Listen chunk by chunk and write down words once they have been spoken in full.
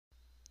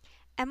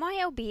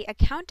MYOB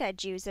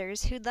AccountEdge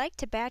users who'd like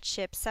to batch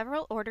ship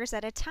several orders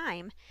at a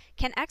time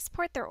can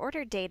export their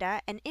order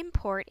data and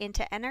import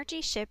into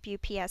NRGship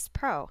UPS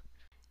Pro.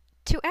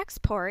 To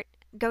export,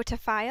 go to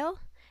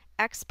File,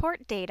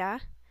 Export Data,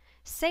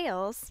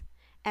 Sales,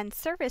 and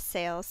Service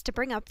Sales to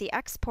bring up the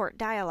Export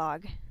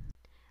dialog.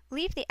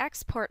 Leave the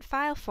export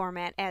file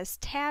format as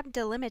tab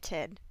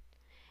delimited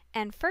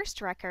and first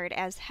record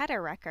as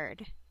header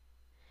record.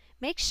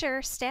 Make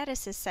sure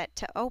status is set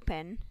to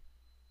Open.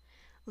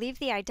 Leave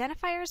the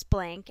identifiers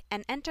blank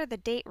and enter the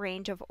date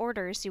range of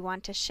orders you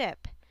want to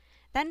ship.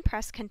 Then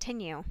press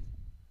Continue.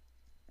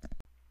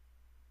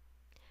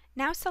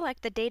 Now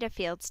select the data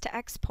fields to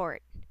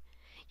export.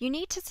 You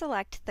need to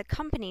select the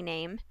company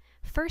name,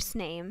 first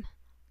name,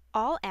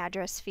 all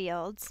address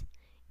fields,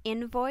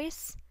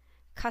 invoice,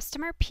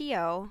 customer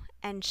PO,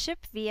 and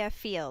ship via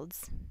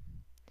fields.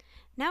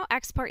 Now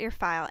export your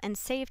file and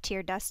save to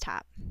your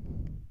desktop.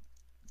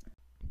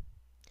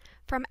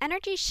 From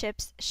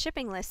NRGship's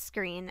shipping list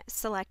screen,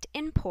 select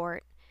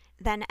Import,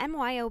 then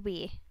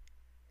MYOB.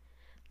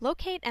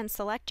 Locate and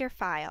select your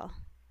file.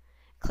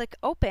 Click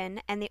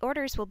Open and the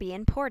orders will be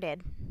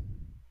imported.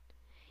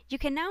 You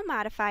can now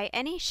modify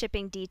any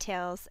shipping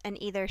details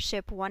and either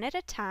ship one at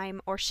a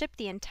time or ship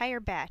the entire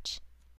batch.